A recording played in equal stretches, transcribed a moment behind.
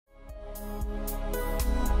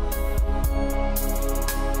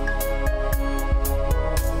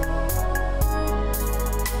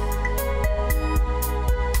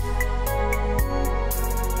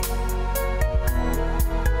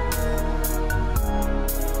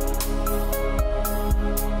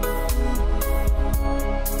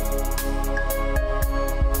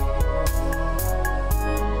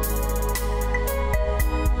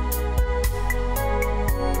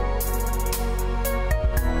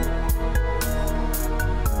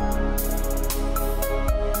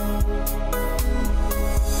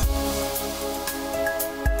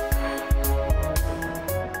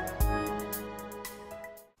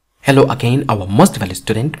Hello again, our most valued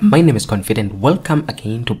student. My name is Confident. Welcome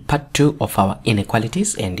again to part 2 of our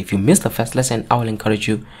inequalities. And if you missed the first lesson, I will encourage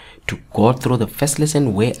you to go through the first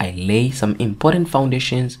lesson where I lay some important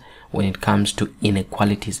foundations when it comes to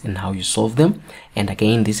inequalities and how you solve them. And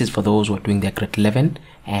again, this is for those who are doing their grade 11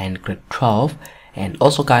 and grade 12. And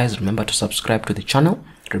also guys, remember to subscribe to the channel.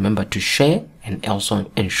 Remember to share and also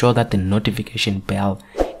ensure that the notification bell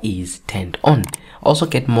is turned on. Also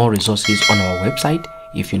get more resources on our website.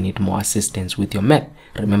 If you need more assistance with your math,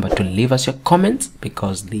 remember to leave us your comments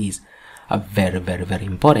because these are very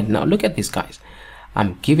important. Now look at this guys.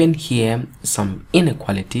 I'm given here some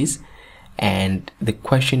inequalities and the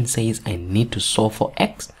question says I need to solve for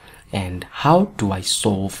x. And how do I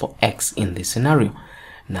solve for x in this scenario?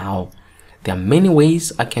 Now there are many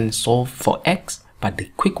ways I can solve for x, but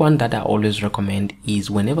the quick one that I always recommend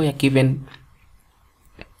is whenever you're given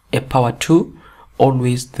a power 2,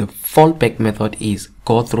 always the fallback method is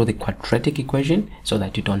go through the quadratic equation so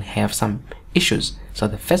that you don't have some issues. So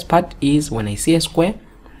the first part is when I see a square,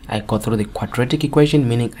 I go through the quadratic equation,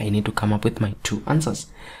 meaning I need to come up with my two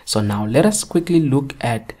answers. So now let us quickly look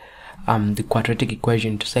at the quadratic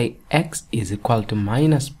equation to say x is equal to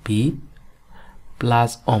minus b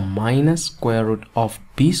plus or minus square root of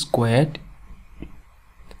b squared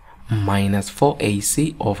minus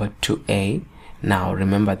 4ac over 2a. Now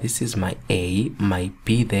remember, this is my a, my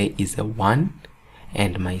b there is a 1,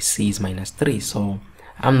 and my c is minus 3. So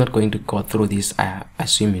I'm not going to go through this. I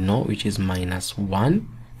assume you know, which is minus 1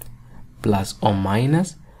 plus or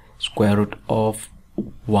minus square root of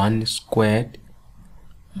 1 squared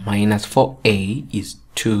minus 4a is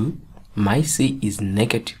 2. My c is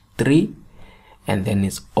negative 3, and then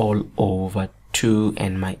it's all over 2,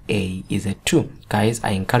 and my a is a 2. Guys,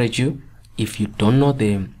 I encourage you, if you don't know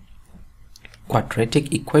the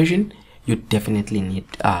quadratic equation, you definitely need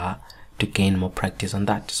to gain more practice on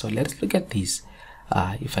that. So let's look at this.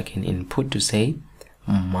 If I can input to say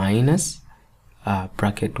minus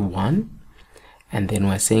bracket 1, and then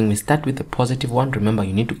we're saying we start with the positive 1. Remember,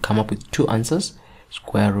 you need to come up with two answers.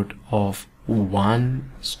 Square root of 1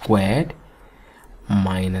 squared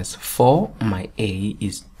minus 4, my a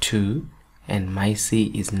is 2 and my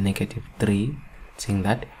c is negative 3, saying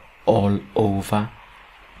that all over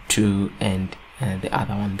 2, and the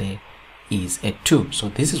other one there is a 2. So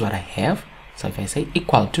this is what I have. So if I say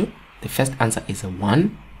equal to, the first answer is a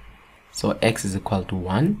 1, so x is equal to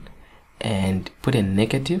 1, and put a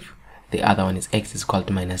negative, the other one is x is equal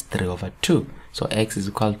to minus 3 over 2. So x is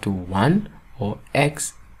equal to 1 or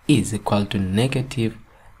x is equal to negative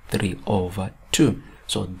 3 over 2.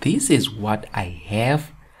 So this is what I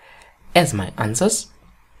have as my answers.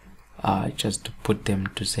 Just to put them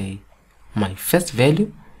to say my first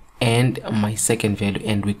value and my second value,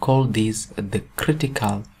 and we call these the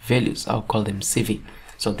critical values. I'll call them CV.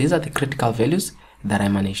 So these are the critical values that I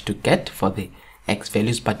managed to get for the x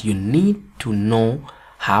values, but you need to know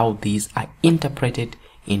how these are interpreted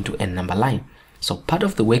into a number line. So part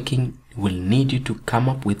of the working will need you to come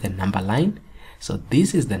up with a number line. So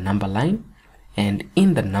this is the number line, and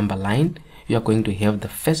in the number line you are going to have the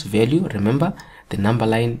first value. Remember, the number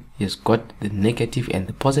line has got the negative and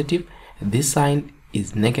the positive. This sign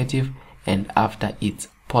is negative, and after it's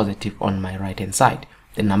positive on my right hand side,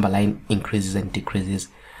 the number line increases and decreases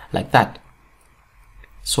like that.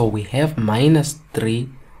 So we have minus 3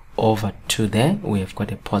 over 2 there, we have got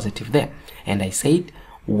a positive there, and I said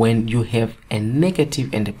when you have a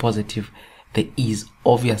negative and a positive, there is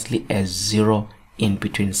obviously a 0 in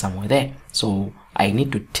between somewhere there. So I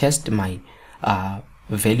need to test my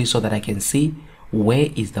value so that I can see where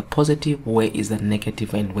is the positive, where is the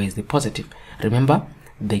negative, and where is the positive. Remember,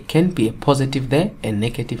 there can be a positive there, a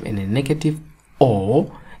negative, and a negative,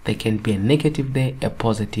 or there can be a negative there, a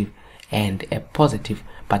positive, and a positive.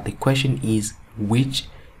 But the question is which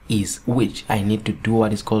is which. I need to do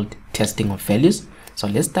what is called testing of values. So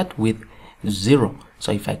let's start with 0.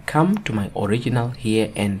 So if I come to my original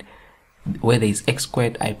here, and where there is x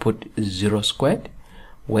squared, I put 0 squared.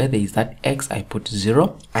 Where there is that x, I put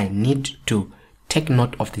 0. I need to take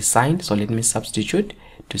note of the sign, so let me substitute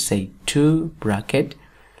to say 2 bracket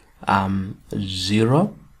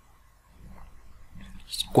 0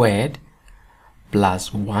 squared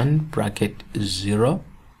plus 1 bracket 0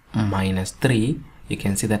 minus 3. You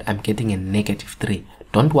can see that I'm getting a negative 3.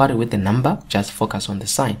 Don't worry with the number, just focus on the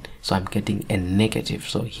sign. So I'm getting a negative,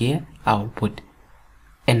 so here I'll put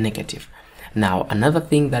a negative. Now another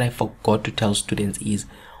thing that I forgot to tell students is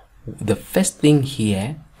the first thing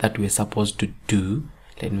here that we're supposed to do,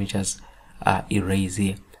 let me just erase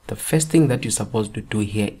here. The first thing that you're supposed to do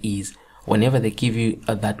here is whenever they give you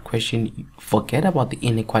that question, forget about the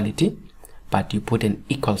inequality, but you put an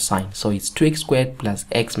equal sign. So it's 2x squared plus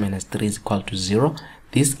x minus 3 is equal to 0.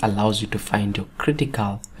 This allows you to find your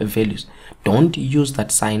critical values. Don't use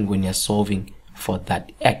that sign when you're solving for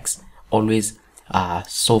that x. Always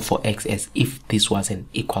solve for x as if this was an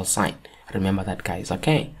equal sign. Remember that, guys.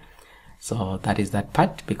 Okay, so that is that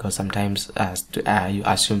part, because sometimes you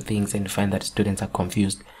assume things and find that students are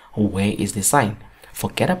confused. Where is the sign?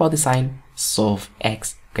 Forget about the sign, solve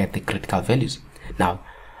x, get the critical values. Now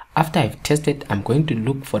after I've tested, I'm going to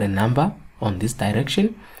look for a number on this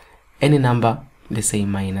direction, any number, let's say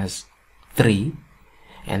minus 3,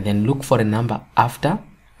 and then look for a number after.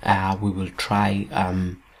 We will try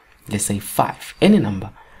let's say 5, any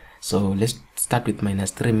number. So let's start with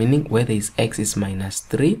minus 3, meaning where there is x is minus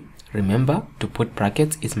 3, remember to put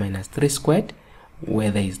brackets, is minus 3 squared.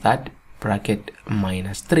 Where there is that bracket,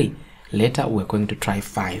 minus 3. Later we're going to try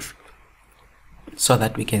 5 so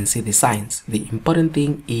that we can see the signs. The important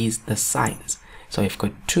thing is the signs. So we've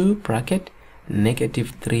got 2 bracket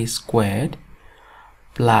negative 3 squared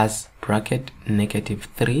plus bracket negative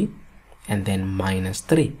 3 and then minus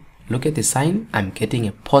 3. Look at the sign. I'm getting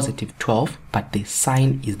a positive 12, but the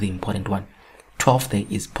sign is the important one. 12 there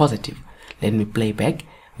is positive. Let me play back.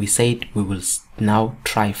 We said we will now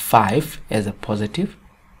try 5 as a positive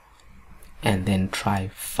and then try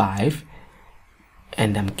 5,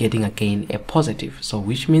 and I'm getting again a positive. So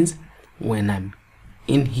which means when I'm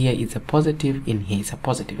in here it's a positive, in here it's a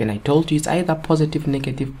positive, and I told you it's either positive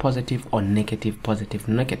negative positive or negative positive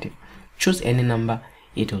negative. Choose any number,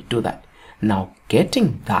 it will do that. Now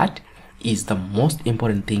getting that is the most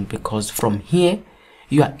important thing, because from here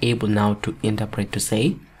you are able now to interpret to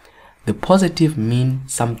say the positive mean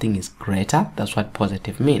something is greater. That's what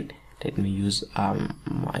positive mean. Let me use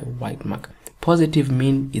my white marker. Positive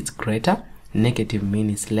mean it's greater, negative mean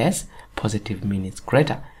is less, positive mean it's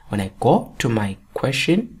greater. When I go to my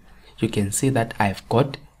question, you can see that I've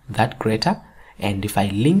got that greater, and if I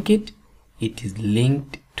link it, it is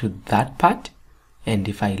linked to that part, and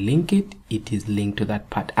if I link it, it is linked to that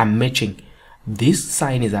part. I'm matching. This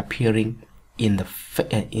sign is appearing in the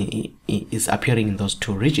in those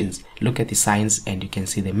two regions. Look at the signs and you can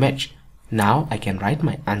see the match. Now I can write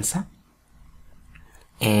my answer,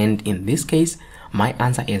 and in this case my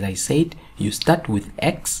answer, as I said, you start with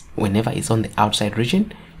x whenever it's on the outside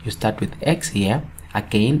region. You start with x here.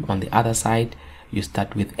 Again on the other side you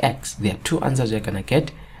start with x. There are 2 answers you're gonna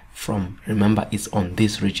get from, remember, it's on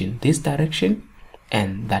this region, this direction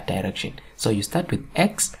and that direction. So you start with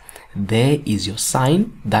x, there is your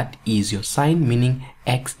sign, that is your sign, meaning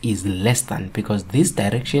x is less than, because this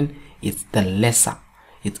direction is the lesser.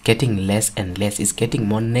 It's getting less and less, it's getting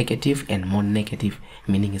more negative and more negative,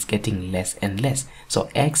 meaning it's getting less and less. So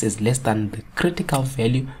x is less than the critical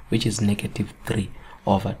value, which is negative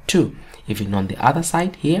 3/2. Even on the other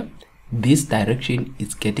side here, this direction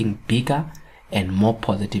is getting bigger and more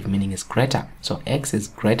positive, meaning it's greater. So x is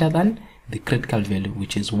greater than the critical value,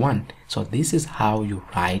 which is 1. So this is how you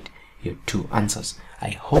write your 2 answers. I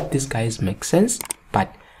hope this guys make sense,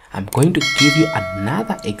 but I'm going to give you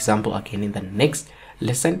another example again in the next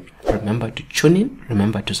lesson. Remember to tune in,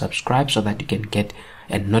 remember to subscribe so that you can get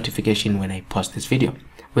a notification when I post this video.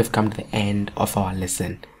 We've come to the end of our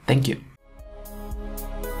lesson. Thank you.